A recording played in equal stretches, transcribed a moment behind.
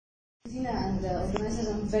And organizers,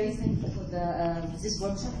 I'm very thankful for this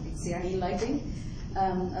workshop. It's enlightening.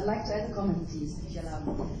 I'd like to add a comment, please, if you allow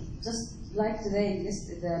me. Just like today,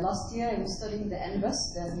 the last year I was studying the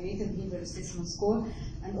NBUS, the Native Behavior Assessment Score,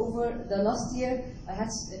 and over the last year I had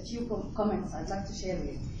a few comments I'd like to share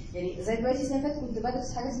with you. يعني زي دلوقتي السنة اللي فاتت كنت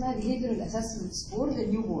بدرس حاجة اسمها Behavioral Assessment Score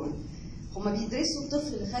للنيو بورن. هما بيدرسوا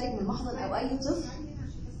الطفل اللي خارج من المحضن أو أي طفل.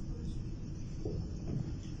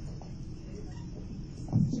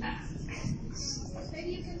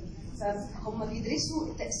 هم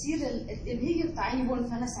بيدرسوا تاثير البيهيفير بتاع النيو بورن،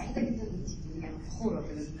 فانا سعيده جدا يعني فخوره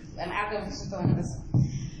كده انا قاعده مبسوطه وانا بس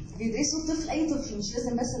بيدرسوا الطفل، اي طفل مش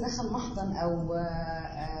لازم بس دخل محضن او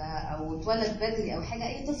اتولد بدري او حاجه،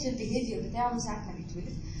 اي طفل البيهيفير بتاعه من ساعه ما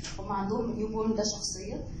بيتولد. هم عندهم النيو بورن ده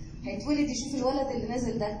شخصيه هيتولد يشوف الولد اللي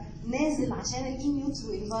نازل ده نازل عشان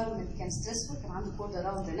الانيوترو انفايرمنت كان ستريسفول، كان عنده كورد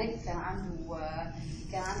اراوند ذا نيك، كان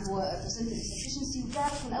عنده بيرسنتج انسفشنسي،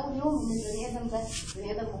 وبيعرف من اول يوم ان البني ادم ده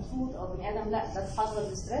بني ادم مبسوط او بني ادم لا ده اتحضر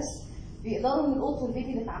للستريس. بيقدروا من القط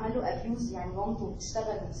والبيبي اللي اتعمل له ابيوز، يعني مامته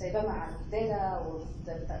بتشتغل وسايباه مع الداده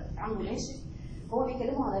وبتعامله ناشف، هو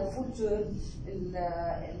بيتكلموا على الفول تيرم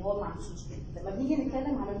اللي هو ما عندوش مشكله. لما بنيجي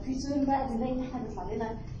نتكلم على البري تيرم بقى بنلاقي ان احنا بيطلع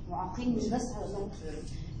لنا معاقين مش بس على اللونج تيرم.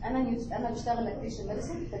 انا بشتغل لاكتيشن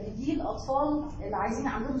ميديسن، فبيجي الاطفال اللي عايزين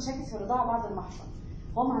عندهم مشاكل في الرضاعه بعد المحضن،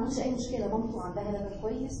 هو ما عندوش اي مشكله، مامته عندها لبن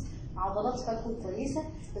كويس، عضلات فكه كويسه،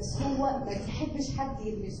 بس هو ما بيحبش حد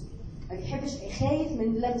يلمسه، ما بيحبش، خايف من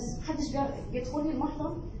اللمس، محدش بيدخل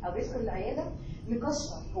المحضن او بيدخل العياده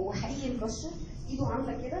مكشر، هو حقيقي مكشر، ايده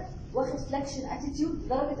عامله كده واخد فلاكشن اتيتيود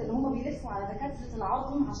لدرجه ان هم بيلفوا على دكاتره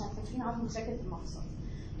العظم عشان فاكرين عنده مشاكل في المفصل.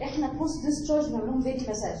 احنا بوست ديسشارج بنعمل لهم بيبي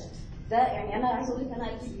مساج. ده يعني انا عايزه اقول لك انا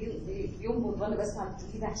قلبي بينبض وانا بسمع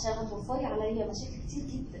التدريب عشان هتوفري عليا مشاكل كتير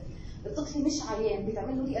جدا. الطفل مش عيان،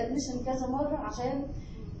 بيتعمل له ري ادميشن كذا مره عشان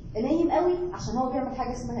نايم قوي، عشان هو بيعمل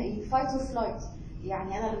حاجه اسمها ايه؟ فايت اور فلايت.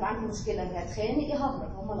 يعني انا لما عندي مشكله هتخانق يا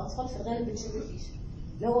ههرب، هم الاطفال في الغالب بتشد الفيش،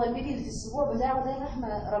 اللي هو البيبي اللي في السبوع بتاعه ده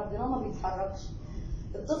مهما ربنا ما بيتحركش.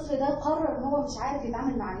 الطفل ده قرر ان هو مش عارف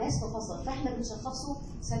يتعامل مع الناس ففصل، فاحنا بنشخصه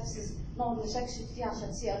سبسس، نقعد نشكشك فيه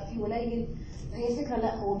عشان CRP قليل. فهي الفكره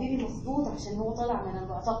لا، هو بيبي مخضوض عشان هو طالع من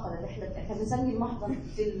المعتقل اللي احنا بنسمي المحضن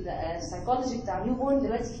في السايكولوجي بتاع نيو بورن.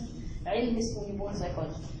 دلوقتي في علم اسمه نيو بورن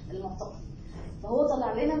سايكولوجي، المعتقل. فهو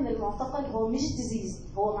طلع لنا من المعتقل، هو مش ديزيز،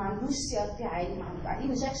 هو ما عندوش CRP عالي، ما عنده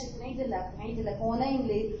قاعدين نشكشك نعيد لك هو نايم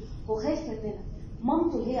ليه؟ هو خايف مننا.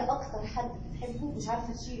 مامته اللي هي اكتر حد بتحبه مش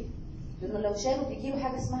عارفه تشيله، لانه لو شاله بيجيله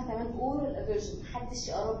حاجه اسمها كمان اورال افيرجن، محدش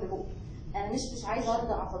يقرب لبقه. انا مش عايزه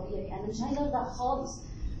ارضع طبيعي، انا مش عايزه ارضع خالص،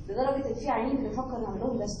 لدرجه ان في عيانين بنفكر نعمل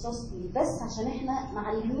لهم لاستروسكوبي بس عشان احنا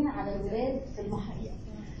معلمين على الولاد في المحاضر.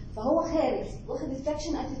 فهو خارج واخد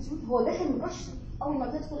الفاكشن اتيتيود، هو داخل مكشر، اول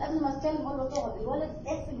ما تدخل قبل ما تتكلم مره تقعد الولد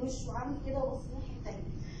قافل وشه وعامل كده وبص الناحيه الثانيه.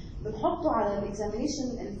 بنحطه على الاكزامينيشن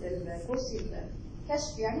الكرسي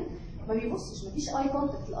الكشف، يعني ما بيبصش، مفيش اي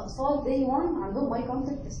كونتاكت. الاطفال داي 1 عندهم اي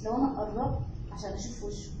كونتاكت، بس لو انا قربت عشان اشوف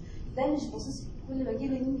وشه، ده مش باصص، كل ما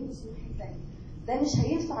اجيب يمين يبص الناحيه الثانيه، ده مش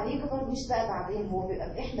هينفع عليه كبر، مش بقى بعدين هو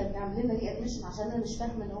بيبقى احنا بنعمل لنا ري ادميشن عشان انا مش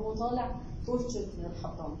فاهمه ان هو طالع تورتشر من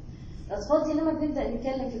الحضانه. الاطفال دي لما بنبدا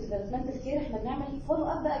نتكلم في ديفلوبمنتال كير احنا بنعمل فولو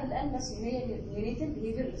اب بقى بالانبس، اللي هي النيونيتال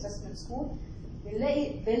بيهيفير اسسمنت سكور،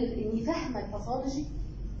 بنلاقي اني فاهمه الباثولوجي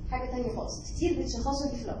حاجه ثانيه خالص. كتير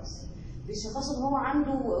بيتشخصوا ريفلكس، بيشخصوا ان هو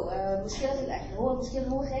عنده مشكله في الاكل، هو المشكله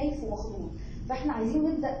ان هو خايف ومخضوض. فاحنا عايزين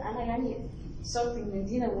نبدا، انا يعني ستارتنج من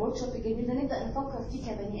دينا الورك شوب الجميل ده نبدا نفكر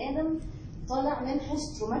فيه كبني ادم طالع من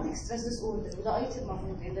بوست تروماتيك ستريس ديس اوردر، وده ايتم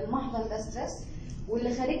المفروض ان المحضن ده ستريس،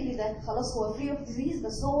 واللي خارج لي ده خلاص هو فري اوف ديزيز،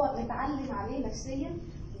 بس هو متعلم عليه نفسيا.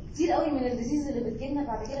 كتير قوي من الديزيز اللي بتجيلنا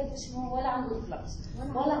بعد كده بنكتشف ان هو ولا عنده ريفلكس،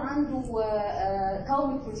 ولا عنده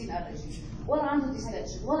كاومن بروتين الرجي، ولا عنده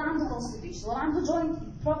ديستنشن، ولا عنده كونستيبيشن، ولا عنده جوينت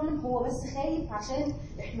بروبلم، هو بس خايف عشان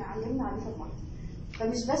احنا علمنا عليه في المحضن.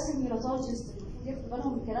 فمش بس النيورولوجيست المفروض ياخدوا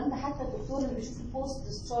بالهم من الكلام ده، حتى الدكتور اللي بيشوف البوست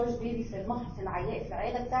ديسشارج بيبي في المحضن في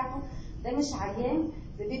العياده بتاعته، ده مش عيان،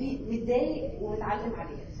 ده بيبي متضايق ومتعلم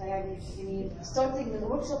عليه. فيعني ستارتنج من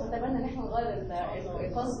الورك شوب اتمنى ان احنا نغير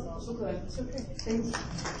الكونسبت. شكرا. ثانك يو.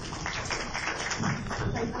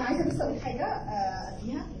 طيب انا عايزه بس اقول حاجه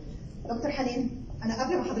قبليها. دكتور حنان، انا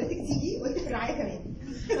قبل ما حضرتك تيجي قلت في الرعايه كمان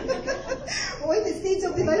وقلت ستيج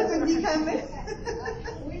اوف ديفلوبمنت دي كامل.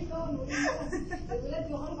 الولاد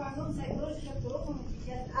يغربوا عندهم سايكولوجيكال تروما من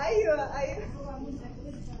الجد. ايوه هو عندهم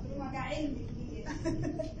سايكولوجيكال تروما، ده علم كبير.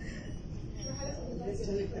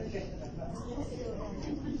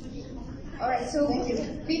 Alright, so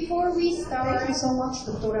before we start, thank you so much,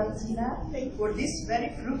 Dr. Tina, for this very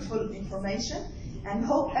fruitful information, and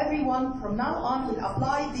hope everyone from now on will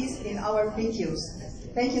apply this in our PQs.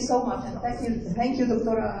 Thank you so much, and thank you,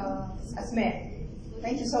 Dr. Asma.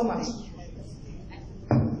 Thank you so much.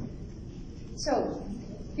 So,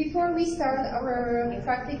 before we start our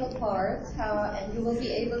practical part, and you will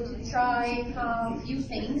be able to try a few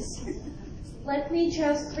things, let me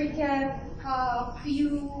just recap a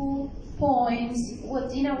few points what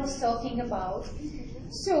Dina was talking about.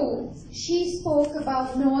 So, she spoke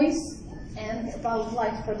about noise and about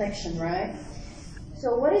light protection, right?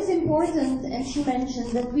 So what is important, and she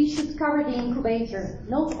mentioned that we should cover the incubator,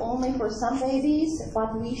 not only for some babies,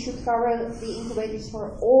 but we should cover the incubators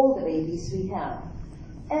for all the babies we have.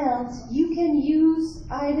 And you can use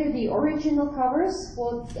either the original covers,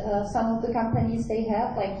 what some of the companies they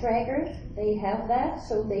have, like Traeger, they have that,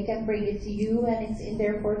 so they can bring it to you and it's in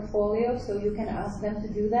their portfolio, so you can ask them to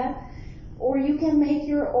do that. Or you can make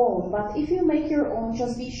your own, but if you make your own,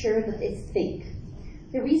 just be sure that it's thick.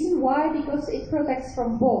 The reason why, because it protects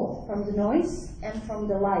from both, from the noise and from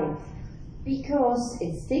the light. Because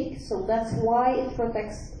it's thick, so that's why it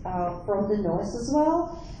protects from the noise as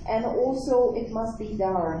well. And also it must be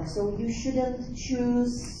dark, so you shouldn't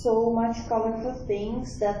choose so much colorful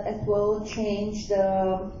things that it will change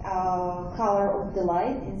the color of the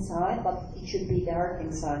light inside, but it should be dark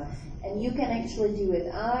inside. And you can actually do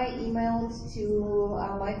it. I emailed to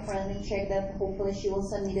my friend and checked that. Hopefully she will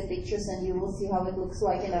send me the pictures and you will see how it looks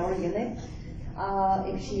like in our unit.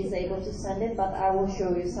 If she is able to send it, but I will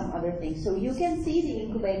show you some other things. So you can see the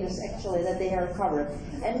incubators actually that they are covered.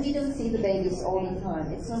 And we don't see the babies all the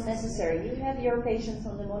time. It's not necessary. You have your patients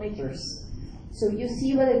on the monitors. So you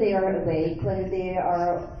see whether they are awake, whether they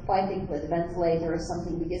are fighting with a ventilator or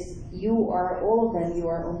something, because you are, all of them, you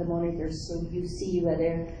are on the monitors, so you see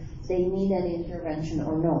whether they need any intervention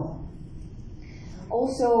or no.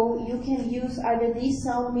 Also, you can use either these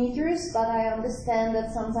sound meters, but I understand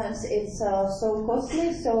that sometimes it's so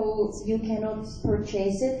costly, so you cannot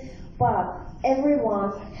purchase it. But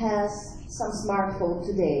everyone has some smartphone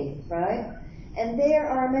today, right? And there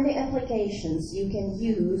are many applications you can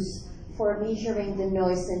use for measuring the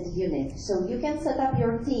noise in the unit. So you can set up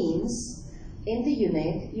your teams in the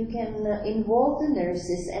unit, you can involve the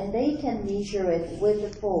nurses and they can measure it with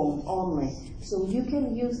the phone only. So you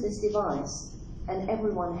can use this device, and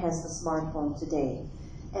everyone has the smartphone today.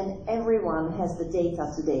 And everyone has the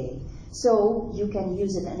data today. So you can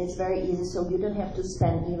use it and it's very easy, so you don't have to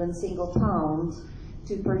spend even single pound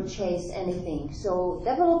to purchase anything. So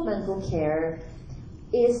developmental care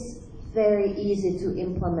is very easy to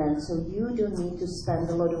implement, so you don't need to spend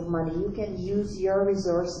a lot of money. You can use your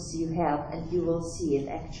resources you have and you will see it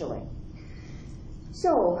actually.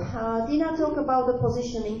 So, Dina talked about the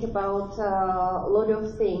positioning, about a lot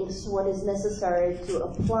of things, what is necessary to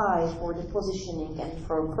apply for the positioning and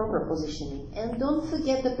for proper positioning. And don't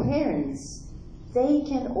forget the parents. They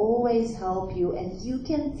can always help you and you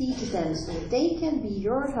can teach them, so they can be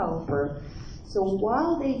your helper. So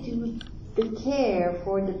while they do the care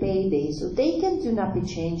for the baby, so they can do nappy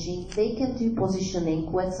changing, they can do positioning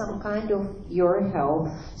with some kind of your help.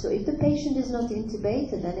 So if the patient is not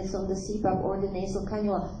intubated and is on the CPAP or the nasal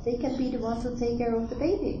cannula, they can be the ones who take care of the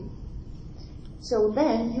baby. So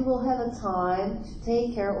then you will have a time to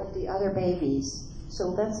take care of the other babies.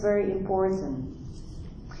 So that's very important.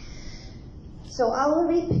 So I will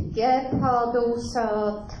recap those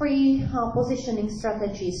three positioning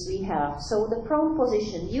strategies we have. So the prone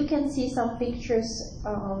position, you can see some pictures.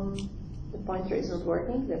 The pointer is not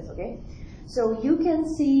working, that's okay. So you can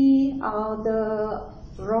see the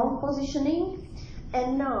wrong positioning.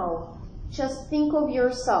 And now, just think of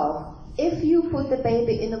yourself. If you put the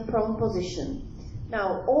baby in a prone position,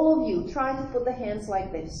 now all of you try to put the hands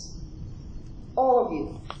like this. All of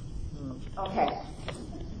you. Okay.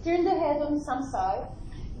 Turn the head on some side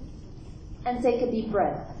and take a deep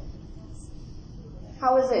breath.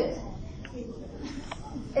 How is it?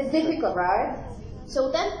 It's difficult, right?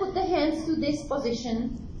 So then put the hands to this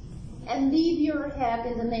position and leave your head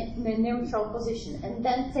in the neutral position and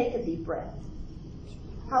then take a deep breath.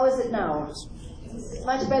 How is it now?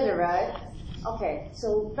 Much better, right? Okay,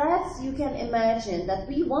 so that's, you can imagine that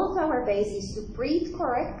we want our babies to breathe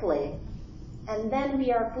correctly. And then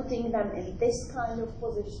we are putting them in this kind of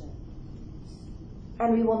position.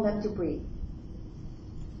 And we want them to breathe.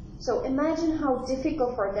 So imagine how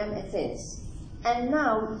difficult for them it is. And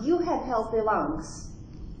now you have healthy lungs,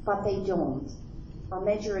 but they don't. A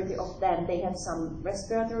majority of them, they have some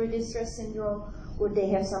respiratory distress syndrome, or they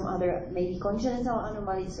have some other maybe congenital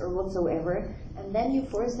anomalies or whatsoever. And then you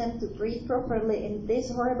force them to breathe properly in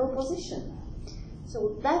this horrible position.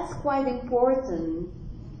 So that's quite important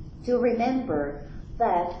to remember,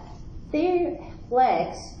 that their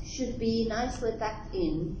legs should be nicely tucked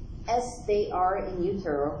in as they are in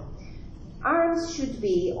utero. Arms should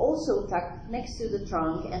be also tucked next to the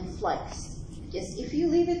trunk and flexed. Because if you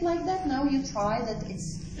leave it like that, now you try that,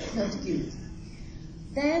 it's not good.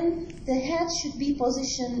 Then the head should be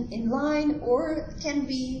positioned in line or can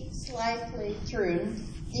be slightly turned,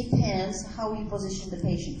 depends how you position the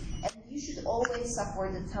patient. And you should always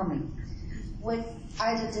support the tummy with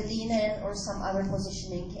either the linen or some other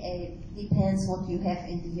positioning. It depends what you have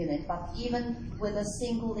in the unit. But even with a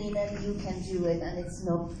single linen, you can do it and it's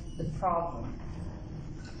not the problem.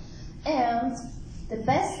 And the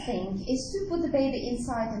best thing is to put the baby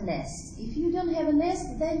inside the nest. If you don't have a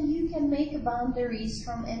nest, then you can make boundaries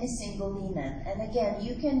from any single linen. And again,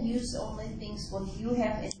 you can use only things what you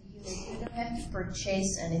have in the unit. You don't have to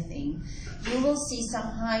purchase anything. You will see some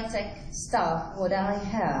high-tech stuff, what I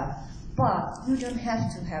have, but you don't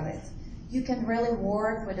have to have it. You can really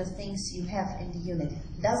work with the things you have in the unit.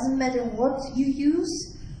 Doesn't matter what you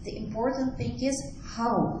use, the important thing is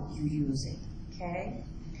how you use it, okay?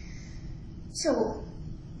 So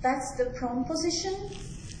that's the prone position.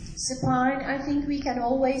 Supine, I think we can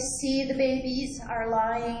always see the babies are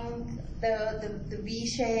lying the V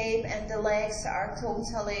shape and the legs are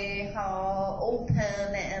totally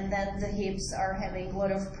open and then the hips are having a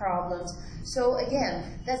lot of problems. So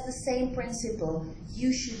again, that's the same principle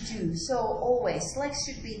you should do. So always legs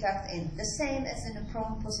should be tucked in, the same as in a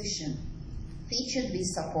prone position. Feet should be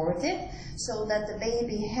supported so that the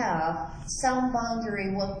baby have some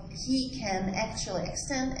boundary what he can actually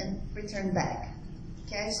extend and return back.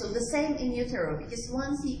 Okay, so the same in utero, because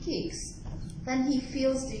once he kicks, then he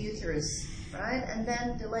feels the uterus, right? And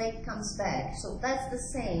then the leg comes back. So that's the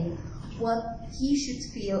same what he should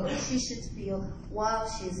feel or she should feel while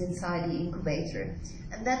she's inside the incubator.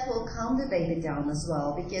 And that will calm the baby down as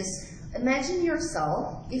well, because imagine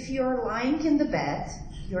yourself, if you're lying in the bed,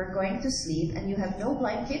 you're going to sleep and you have no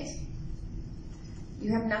blanket,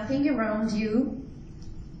 you have nothing around you,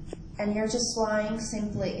 and you're just lying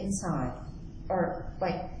simply inside or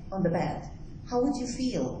like on the bed. How would you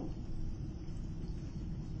feel?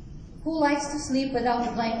 Who likes to sleep without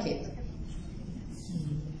a blanket?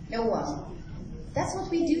 No one. That's what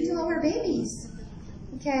we do to our babies.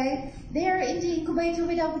 Okay? They are in the incubator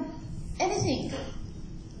without anything.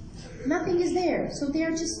 Nothing is there. So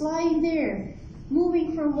they're just lying there,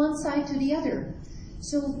 moving from one side to the other.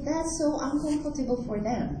 So that's so uncomfortable for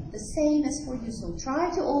them. The same as for you. So try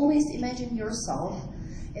to always imagine yourself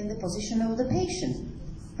in the position of the patient.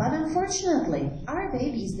 But unfortunately, our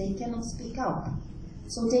babies, they cannot speak up.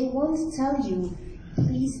 So they won't tell you,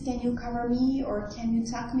 please can you cover me or can you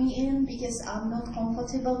tuck me in because I'm not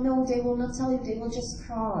comfortable. No, they will not tell you, they will just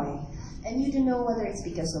cry. And you don't know whether it's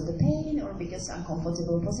because of the pain or because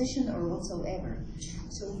uncomfortable position or whatsoever.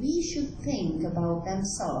 So we should think about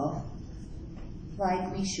themselves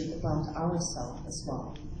like we should about ourselves as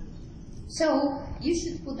well. So you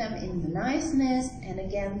should put them in the nice nest, and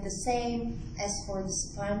again the same as for the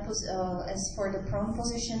supine as for the prone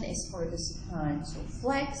position is for the supine. So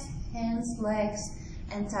flex, hands, legs,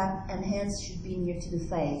 and tuck, and hands should be near to the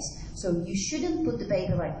face. So you shouldn't put the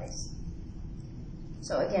baby like this.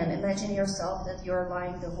 So again, imagine yourself that you're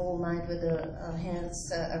lying the whole night with the hands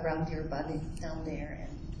around your body down there,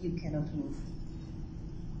 and you cannot move.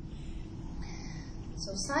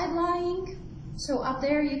 So side lying. So up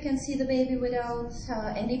there you can see the baby without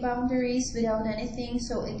any boundaries, without anything.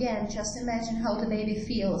 So again, just imagine how the baby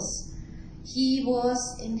feels. He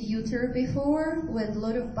was in the utero before with a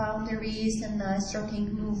lot of boundaries and nice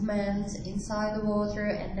rocking movement inside the water,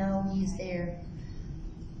 and now he's there.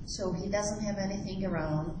 So he doesn't have anything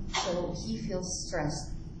around, so he feels stressed.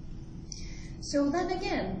 So then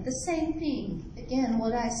again, the same thing. Again,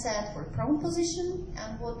 what I said for prone position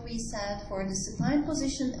and what we said for the supine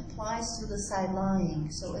position applies to the side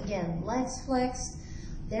lying. So again, legs flexed.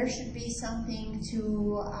 There should be something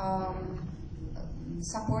to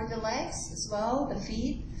support the legs as well, the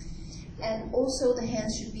feet. And also the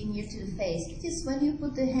hands should be near to the face. Because when you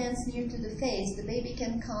put the hands near to the face, the baby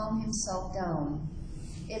can calm himself down.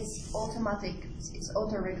 It's automatic, it's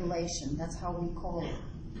auto-regulation. That's how we call it,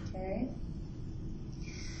 okay?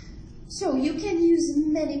 So you can use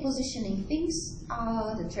many positioning things.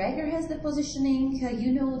 The dragger has the positioning.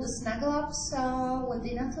 You know the snuggle ups, what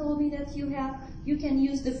Dina told me that you have. You can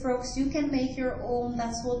use the frogs. You can make your own.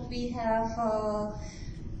 That's what we have.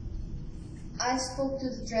 I spoke to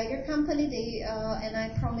the dragger company, and I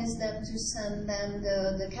promised them to send them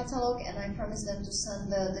the catalog, and I promised them to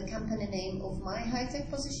send the company name of my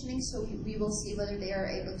high-tech positioning, so we will see whether they are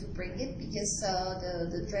able to bring it, because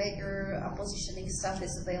the dragger positioning stuff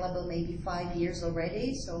is available maybe 5 years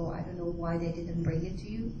already, so I don't know why they didn't bring it to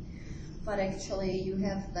you. but actually you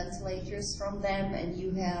have ventilators from them and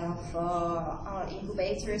you have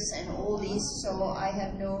incubators and all these, so I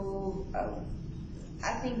have no,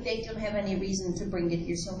 I think they don't have any reason to bring it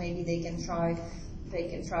here, so maybe they can try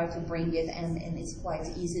to bring it, and it's quite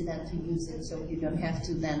easy then to use it, so you don't have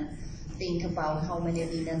to then think about how many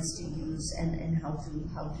linens to use and how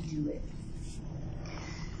to do it.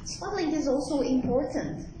 Swaddling is also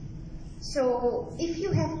important. So if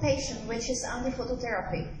you have a patient which is under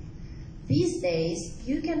phototherapy, these days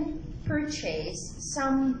you can purchase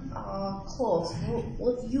some cloths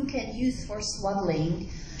what you can use for swaddling,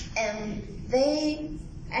 and they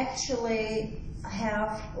actually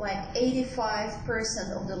have like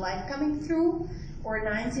 85% of the light coming through, or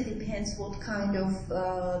 90, depends what kind of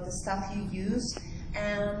the stuff you use.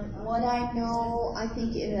 And what I know, I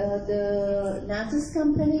think the Natus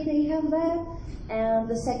company, they have that. And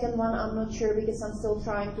the second one, I'm not sure because I'm still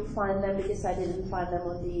trying to find them because I didn't find them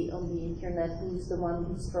on the internet. Who's the one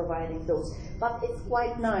who's providing those? But it's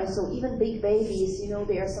quite nice. So even big babies, you know,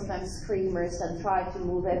 they are sometimes screamers and try to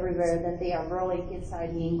move everywhere. Then they are rolling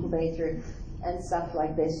inside the incubator and stuff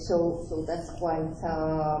like this. So that's quite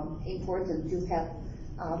important to have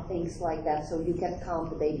things like that, so you can calm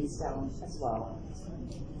the babies down as well.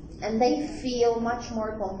 And they feel much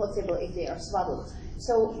more comfortable if they are swaddled.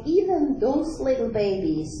 So even those little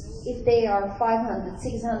babies, if they are 500,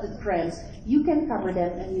 600 grams, you can cover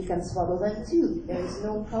them and you can swaddle them too. There is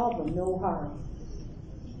no problem, no harm.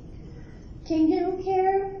 Kangaroo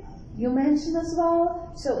care, you mentioned as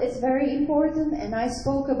well, so it's very important, and I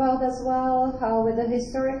spoke about as well how with a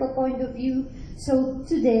historical point of view. So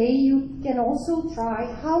today you can also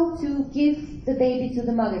try how to give the baby to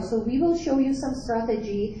the mother. So we will show you some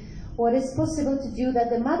strategy, what is possible to do that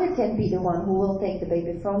the mother can be the one who will take the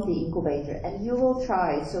baby from the incubator, and you will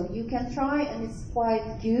try. So you can try, and it's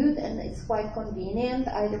quite good and it's quite convenient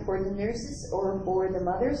either for the nurses or for the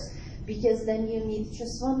mothers, because then you need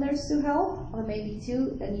just one nurse to help, or maybe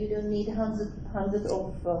two, and you don't need hundreds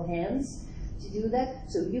of hands to do that.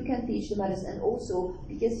 So you can teach the mothers, and also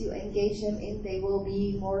because you engage them in, they will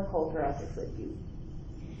be more cooperative with you.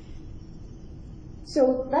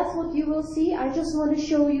 So that's what you will see. I just want to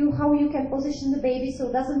show you how you can position the baby, so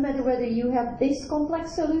it doesn't matter whether you have this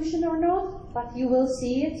complex solution or not, but you will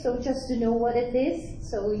see it, so just to know what it is,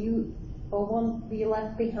 so you won't be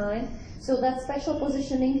left behind. So that special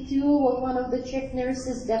positioning tool was one of the Czech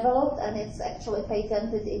nurses developed, and it's actually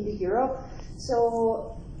patented in Europe.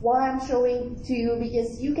 So why I'm showing to you,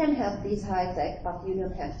 because you can have these high tech, but you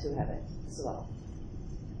don't have to have it as well.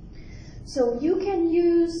 So you can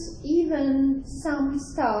use even some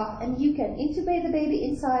stuff, and you can intubate the baby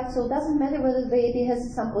inside, so it doesn't matter whether the baby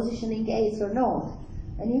has some positioning aids or not.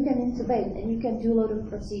 And you can intubate, and you can do a lot of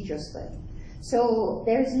procedures with. So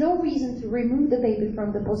there's no reason to remove the baby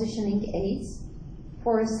from the positioning aids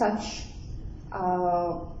for such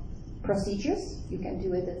procedures. You can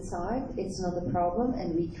do it inside, it's not a problem,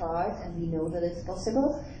 and we tried, and we know that it's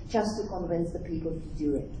possible, just to convince the people to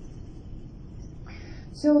do it.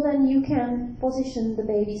 So then you can position the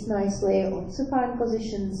babies nicely on supine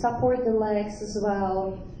position, support the legs as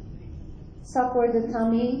well, support the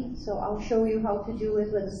tummy. So I'll show you how to do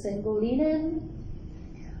it with a single lean-in.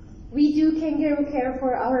 We do kangaroo care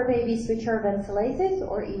for our babies which are ventilated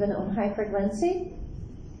or even on high frequency.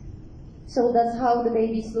 So that's how the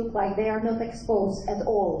babies look like. They are not exposed at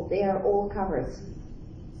all. They are all covered.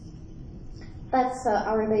 That's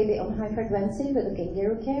our baby on high frequency with the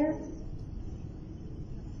kangaroo care.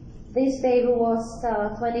 This baby was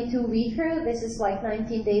 22 weeks. This is like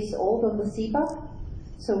 19 days old on the CPAP.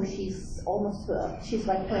 So she's almost, she's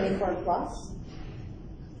like 24 plus.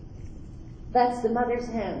 That's the mother's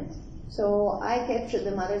hand. So I captured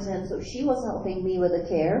the mother's hand. So she was helping me with the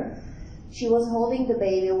care. She was holding the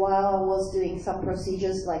baby while I was doing some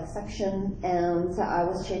procedures like suction, and I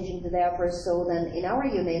was changing the diaper. So then in our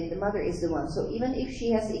unit, the mother is the one. So even if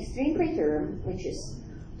she has extreme preterm, which is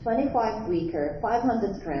 25 weeker,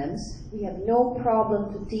 500 grams, we have no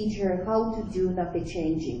problem to teach her how to do nappy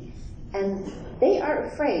changing. And they are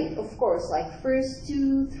afraid, of course, like first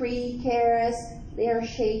 2-3 cares, they are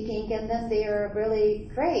shaking, and then they are really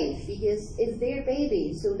great because it's their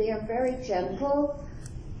baby. So they are very gentle,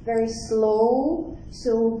 very slow,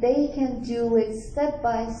 so they can do it step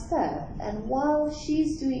by step. And while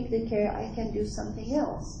she's doing the care, I can do something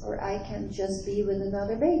else, or I can just be with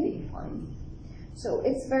another baby, fine. So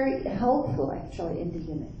it's very helpful actually in the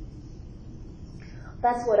unit.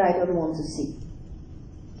 That's what I don't want to see.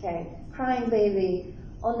 Okay, crying baby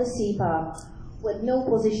on the CPAP with no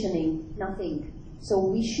positioning, nothing. So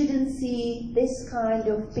we shouldn't see this kind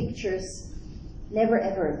of pictures, never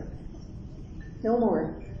ever. No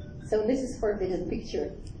more. So this is forbidden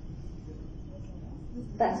picture.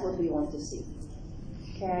 That's what we want to see.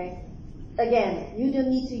 Okay? Again, you don't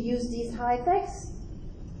need to use these high techs.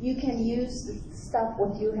 You can use the stuff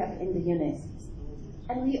what you have in the unit.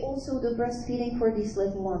 And we also do breastfeeding for these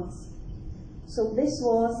little ones. So this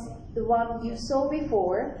was the one you saw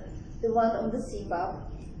before, the one on the CPAP,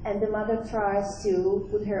 and the mother tries to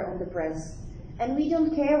put her on the breast. And we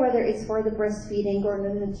don't care whether it's for the breastfeeding or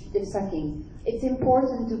the sucking. It's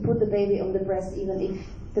important to put the baby on the breast even if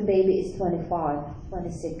the baby is 25,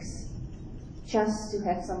 26, just to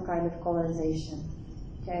have some kind of colonization.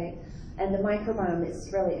 Okay? And the microbiome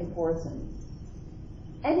is really important.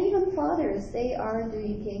 And even fathers, they are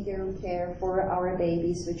doing kangaroo care for our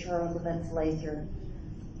babies which are on the ventilator.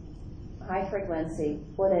 High frequency,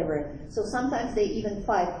 whatever. So sometimes they even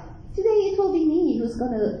fight. Today it will be me who's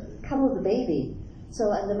going to cuddle the baby.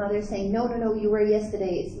 So, and the mother is saying, no, you were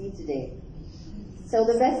yesterday, it's me today. So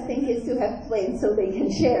the best thing is to have planes so they can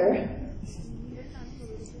share.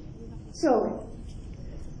 So,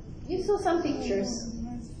 you saw some pictures.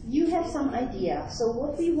 You have some idea. So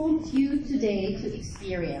what we want you today to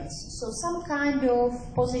experience. So some kind of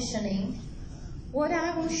positioning. What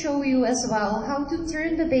I will show you as well, how to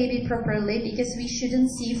turn the baby properly, because we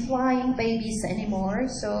shouldn't see flying babies anymore.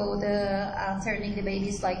 So the turning the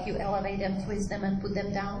babies like you elevate them, twist them and put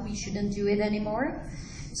them down, we shouldn't do it anymore.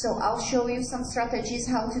 So I'll show you some strategies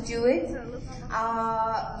how to do it.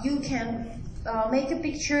 You can make a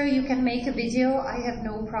picture, you can make a video, I have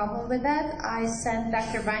no problem with that. I sent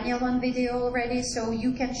Dr. Vanya one video already, so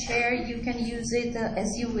you can share, you can use it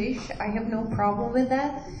as you wish. I have no problem with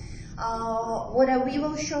that. We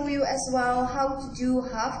will show you as well how to do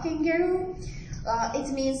half kangaroo. It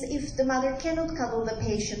means if the mother cannot cuddle the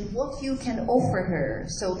patient, what you can offer her,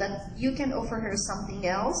 so that you can offer her something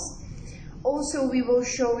else. Also, we will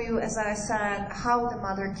show you, as I said, how the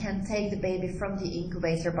mother can take the baby from the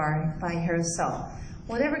incubator by herself.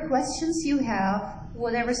 Whatever questions you have,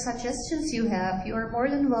 whatever suggestions you have, you are more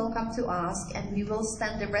than welcome to ask, and we will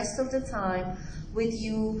spend the rest of the time with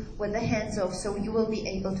you with the hands off, so you will be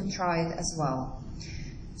able to try it as well.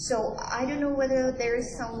 So I don't know whether there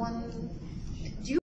is someone